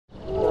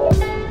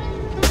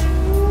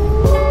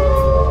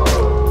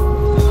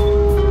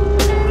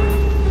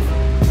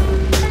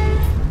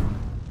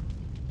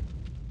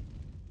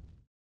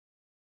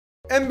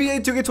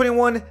NBA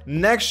 2K21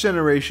 Next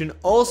Generation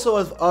also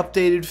has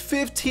updated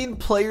 15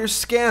 player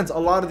scans. A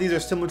lot of these are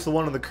similar to the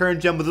one on the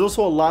current gen, but there's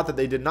also a lot that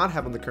they did not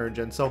have on the current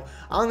gen. So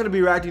I'm going to be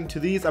reacting to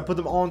these. I put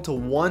them all into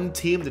one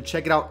team to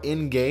check it out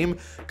in game,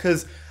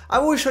 because I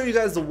always show you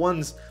guys the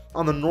ones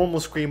on the normal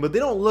screen, but they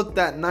don't look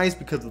that nice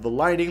because of the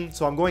lighting.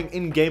 So I'm going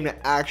in game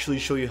to actually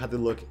show you how they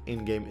look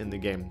in game, in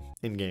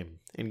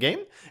game.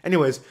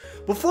 Anyways,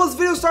 before this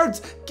video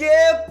starts,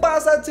 ¿Qué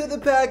pasa to the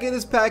pack? It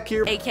is Pack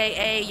here,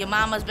 aka your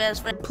mama's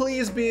best friend.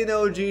 Please be an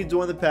OG,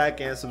 join the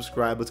pack, and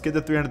subscribe. Let's get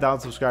to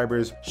 300,000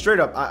 subscribers. Straight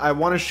up, I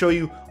want to show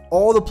you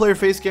all the player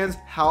face scans,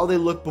 how they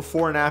look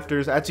before and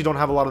afters. I actually don't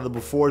have a lot of the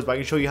befores, but I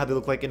can show you how they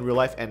look like in real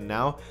life and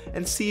now,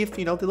 and see if,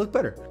 you know, they look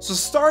better. So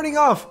starting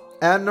off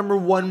at number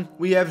 1,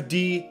 we have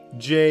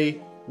DJ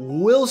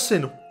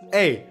Wilson.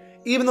 Hey,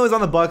 even though he's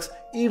on the Bucks,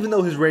 even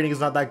though his rating is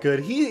not that good,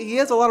 he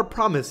has a lot of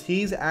promise.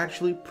 He's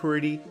actually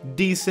pretty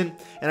decent,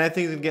 and I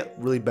think he's gonna get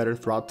really better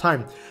throughout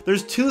time.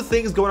 There's two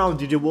things going on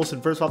with DJ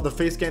Wilson. First off, the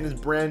face scan is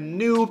brand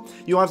new.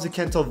 You obviously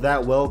can't tell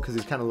that well because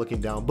he's kind of looking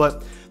down,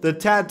 but the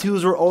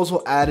tattoos are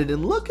also added,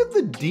 and look at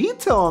the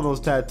detail on those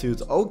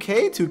tattoos.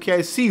 Okay, 2K,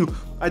 I see you.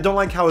 I don't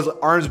like how his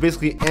arm's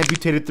basically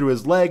amputated through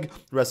his leg.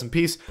 Rest in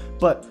peace.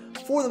 But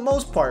for the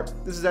most part,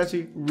 this is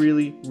actually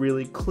really,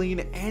 really clean,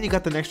 and you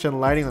got the next gen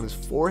lighting on his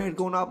forehead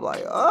going up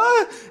like,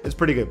 it's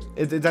pretty good.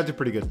 It's actually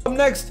pretty good. Up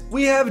next,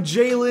 we have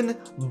Jaylen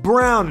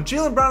Brown.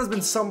 Jaylen Brown has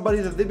been somebody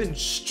that they've been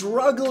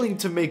struggling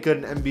to make good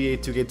in NBA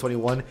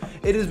 2K21.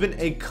 It has been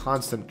a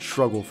constant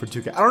struggle for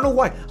 2K. I don't know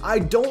why. I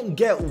don't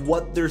get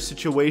what their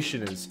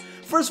situation is.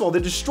 First of all, they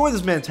destroy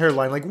this man's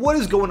hairline. Like, what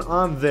is going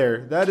on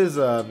there? That is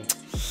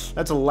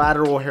that's a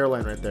lateral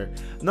hairline right there.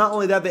 Not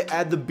only that, they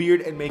add the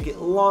beard and make it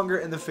longer,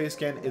 and the face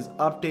scan is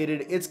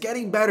updated. It's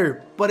getting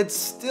better, but it's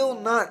still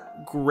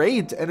not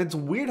great, and it's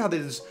weird how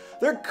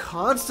they're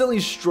constantly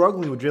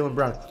struggling with Jaylen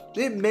Brown.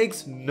 It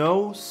makes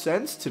no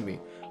sense to me.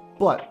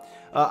 But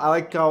I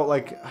like how,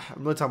 like,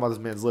 I'm really talking about this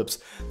man's lips.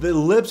 The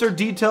lips are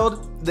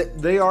detailed.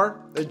 They are.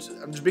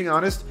 I'm just being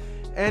honest.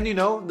 And, you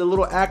know, the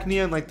little acne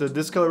and like the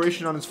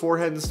discoloration on his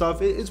forehead and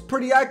stuff, it's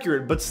pretty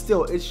accurate, but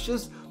still, it's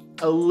just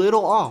a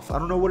little off. I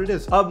don't know what it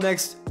is. Up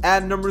next,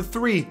 at number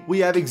 3, we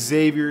have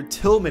Xavier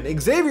Tillman.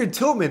 Xavier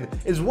Tillman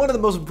is one of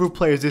the most improved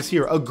players this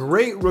year. A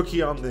great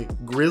rookie on the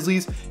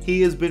Grizzlies.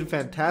 He has been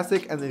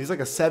fantastic, and he's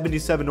like a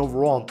 77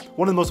 overall.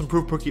 One of the most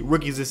improved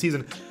rookies this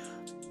season.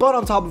 But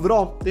on top of it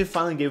all, they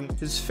finally gave him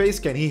his face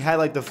scan. He had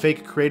like the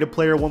fake creative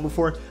player one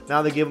before.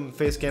 Now they gave him a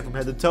face scan from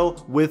head to toe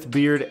with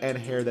beard and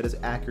hair that is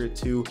accurate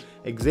to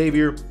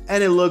Xavier,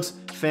 and it looks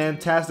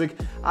fantastic.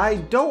 I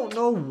don't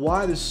know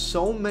why there's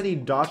so many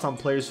dots on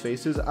players'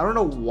 faces. I don't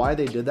know why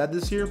they did that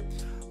this year,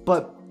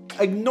 but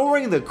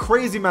ignoring the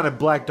crazy amount of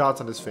black dots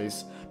on his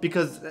face,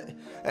 because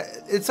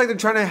it's like they're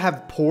trying to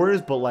have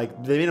pores, but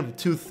like they made them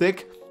too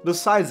thick.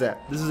 Besides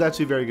that, this is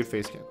actually a very good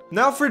face scan.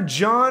 Now for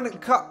John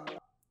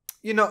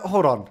You know,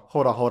 hold on.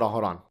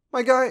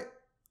 My guy,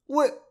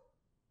 what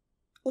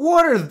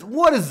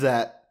is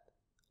that?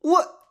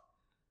 What?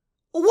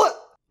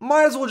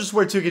 Might as well just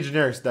wear 2K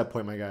generics at that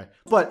point, my guy.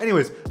 But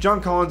anyways,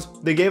 John Collins,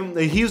 they gave him,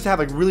 he used to have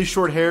like really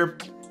short hair,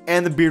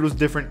 and the beard was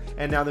different,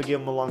 and now they gave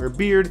him a longer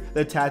beard.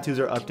 The tattoos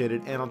are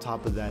updated, and on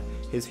top of that,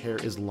 his hair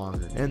is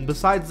longer. And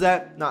besides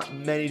that, not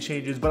many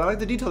changes, but I like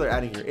the detail they're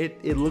adding here.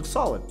 It looks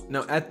solid.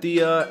 Now at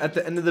the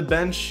end of the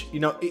bench, you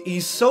know,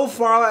 he's so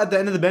far out at the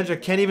end of the bench, I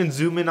can't even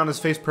zoom in on his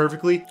face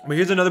perfectly. But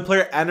here's another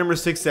player at number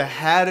 6 that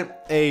had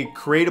a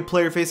creative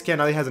player face scan.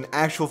 Now he has an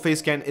actual face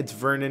scan. It's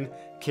Vernon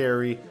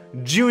Carey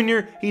Jr.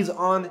 He's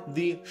on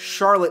the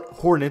Charlotte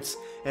Hornets,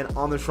 and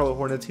on the Charlotte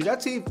Hornets, he's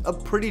actually a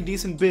pretty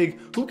decent big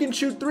who can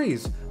shoot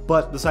threes.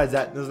 But besides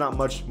that, there's not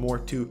much more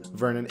to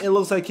Vernon. It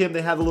looks like him.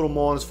 They have a little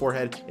mole on his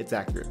forehead. It's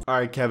accurate. All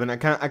right, Kevin, I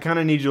kind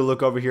of need you to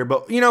look over here,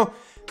 but you know,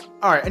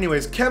 all right.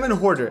 Anyways, Kevin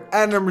Huerter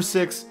at number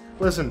 6.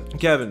 Listen,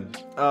 Kevin,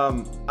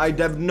 I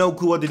have no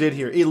clue what they did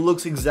here. It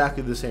looks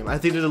exactly the same. I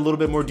think there's a little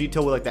bit more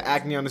detail with like the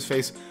acne on his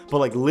face, but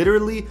like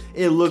literally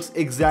it looks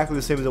exactly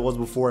the same as it was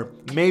before.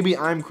 Maybe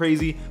I'm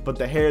crazy, but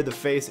the hair, the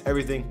face,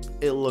 everything,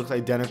 it looks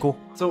identical.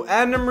 So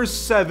at number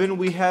 7,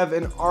 we have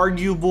an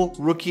arguable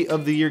Rookie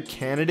of the Year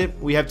candidate.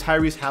 We have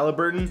Tyrese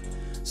Halliburton.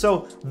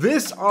 So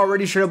this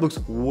already straight up looks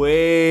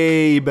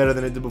way better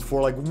than it did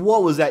before. Like,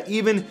 what was that?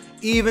 Even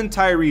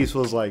Tyrese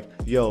was like,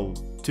 yo,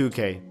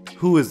 2K,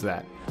 who is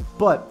that?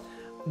 But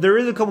there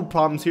is a couple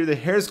problems here. The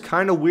hair is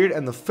kind of weird,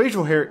 and the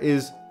facial hair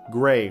is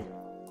gray.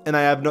 And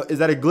I have no, is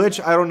that a glitch?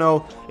 I don't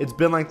know. It's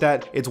been like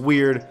that. It's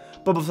weird.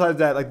 But besides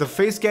that, like the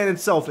face scan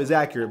itself is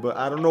accurate, but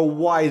I don't know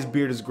why his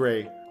beard is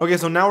gray. Okay,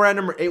 so now we're at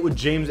number 8 with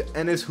James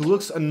Ennis, who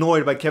looks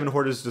annoyed by Kevin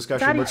Huerter's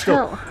discussion, but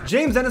still,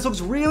 James Ennis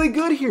looks really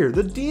good here.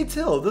 The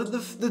detail,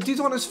 the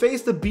detail on his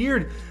face, the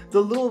beard,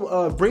 the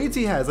little braids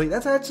he has, like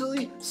that's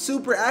actually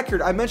super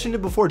accurate. I mentioned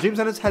it before. James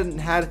Ennis hadn't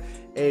had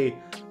a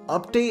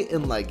update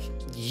in like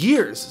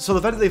years, so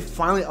the fact that they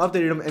finally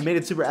updated him and made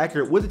it super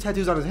accurate with the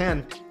tattoos on his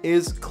hand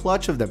is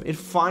clutch of them. It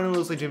finally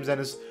looks like James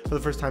Ennis for the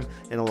first time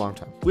in a long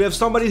time. We have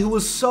somebody who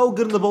was so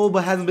good in the bubble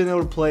but hasn't been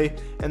able to play,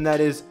 and that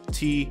is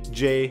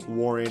TJ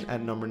Warren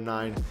at number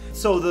 9.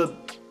 So the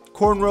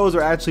cornrows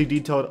are actually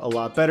detailed a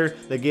lot better.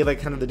 They gave like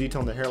kind of the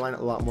detail on the hairline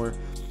a lot more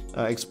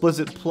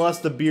explicit, plus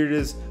the beard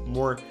is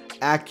more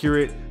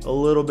accurate. A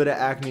little bit of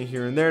acne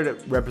here and there to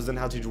represent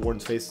how TJ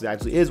Warden's face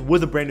actually is,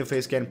 with a brand new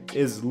face scan.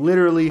 Is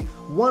literally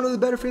one of the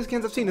better face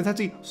scans I've seen. It's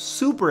actually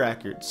super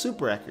accurate,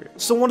 super accurate.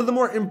 So one of the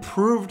more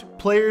improved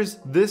players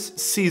this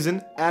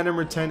season at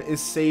number 10 is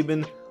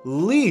Saban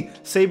Lee.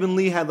 Saban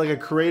Lee had like a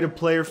creative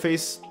player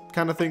face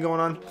kind of thing going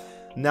on.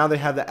 Now they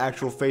have the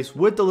actual face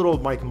with the little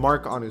like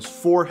mark on his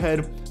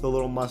forehead, the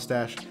little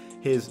mustache.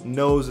 His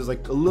nose is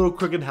like a little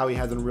crooked, how he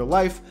has in real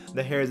life.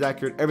 The hair is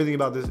accurate. Everything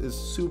about this is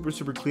super,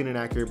 super clean and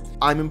accurate.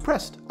 I'm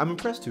impressed. I'm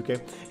impressed,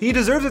 2K. He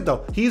deserves it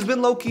though. He's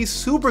been low-key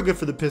super good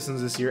for the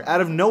Pistons this year.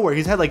 Out of nowhere,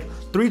 he's had like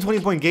 3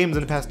 20-point games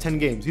in the past 10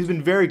 games. He's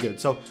been very good.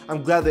 So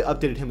I'm glad they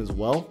updated him as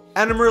well.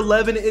 At number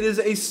 11, it is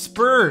a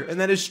Spur, and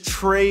that is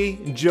Tre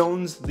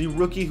Jones, the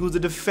rookie who's a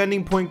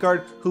defending point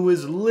guard who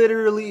is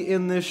literally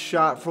in this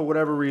shot for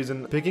whatever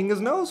reason, picking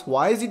his nose.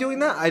 Why is he doing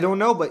that? I don't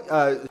know, but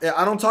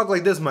I don't talk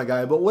like this, my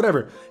guy, but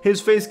whatever.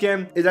 His face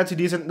scan is actually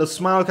decent. The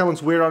smile kind of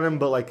looks weird on him,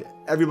 but like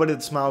everybody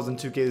that smiles in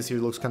 2K this year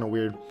looks kind of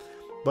weird.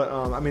 But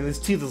I mean, his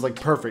teeth is like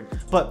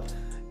perfect. But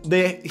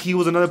he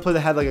was another player that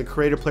had like a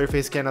creative player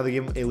face scan. Now they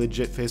gave him a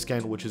legit face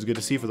scan, which is good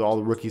to see for all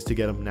the rookies to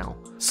get him now.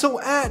 So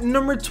at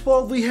number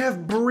 12, we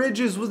have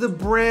Bridges with a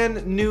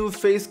brand new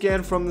face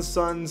scan from the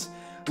Suns.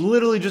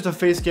 Literally just a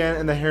face scan,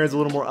 and the hair is a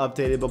little more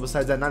updated, but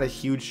besides that, not a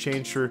huge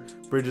change for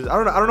Bridges.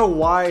 I don't know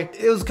why.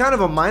 It was kind of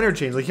a minor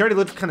change. Like, he already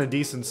looked kind of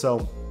decent,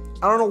 so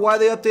I don't know why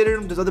they updated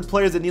him. There's other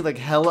players that need like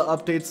hella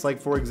updates, like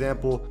for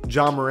example,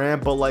 Ja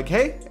Morant, but like,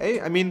 hey,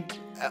 I mean,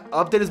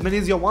 update as many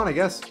as you want, I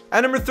guess.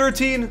 At number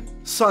 13,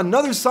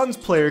 another Suns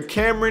player,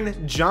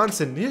 Cameron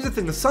Johnson. Here's the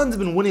thing, the Suns have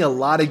been winning a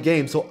lot of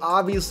games, so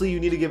obviously you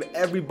need to give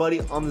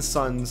everybody on the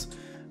Suns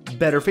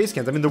better face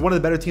scans. I mean, they're one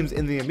of the better teams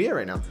in the NBA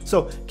right now.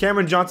 So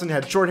Cameron Johnson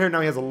had short hair,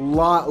 now he has a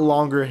lot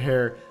longer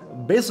hair.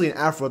 Basically an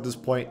afro at this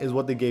point is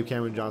what they gave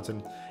Cameron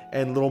Johnson,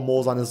 and little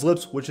moles on his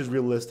lips, which is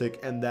realistic,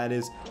 and that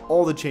is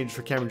all the change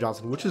for Cameron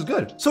Johnson, which is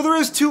good. So there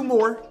is 2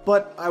 more,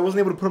 but I wasn't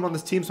able to put them on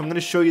this team, so I'm going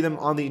to show you them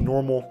on the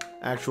normal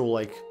actual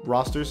like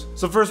rosters.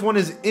 So first one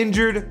is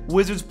injured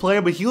Wizards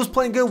player, but he was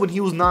playing good when he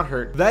was not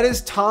hurt. That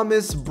is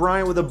Thomas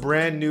Bryant with a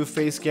brand new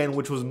face scan,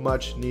 which was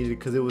much needed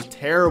because it was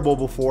terrible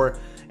before.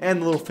 And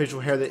the little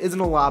facial hair that isn't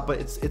a lot, but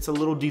it's a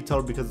little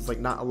detailed because it's like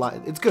not a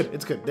lot. It's good.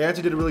 It's good. They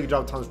actually did a really good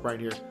job with Thomas Bryant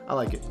here. I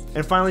like it.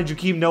 And finally,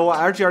 Joakim Noah.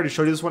 I actually already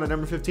showed you this one at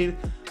number 15.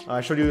 I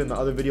showed you in the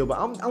other video, but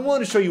I'm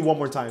willing to show you one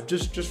more time,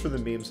 just for the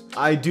memes.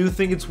 I do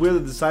think it's weird that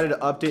they decided to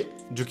update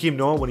Joakim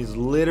Noah when he's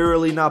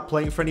literally not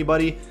playing for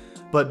anybody.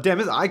 But damn,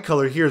 his eye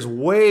color here is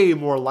way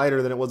more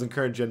lighter than it was in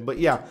current gen. But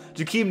yeah,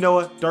 Joakim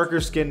Noah, darker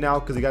skin now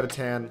because he got a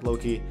tan,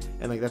 low-key,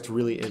 and like that's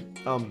really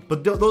it.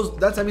 But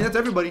that's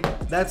everybody.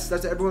 That's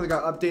everyone that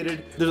got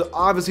updated. There's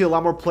obviously a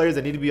lot more players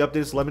that need to be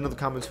updated. So let me know in the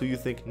comments who you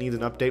think needs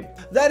an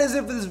update. That is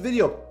it for this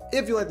video.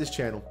 If you like this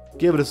channel,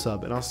 give it a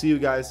sub, and I'll see you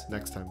guys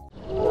next time.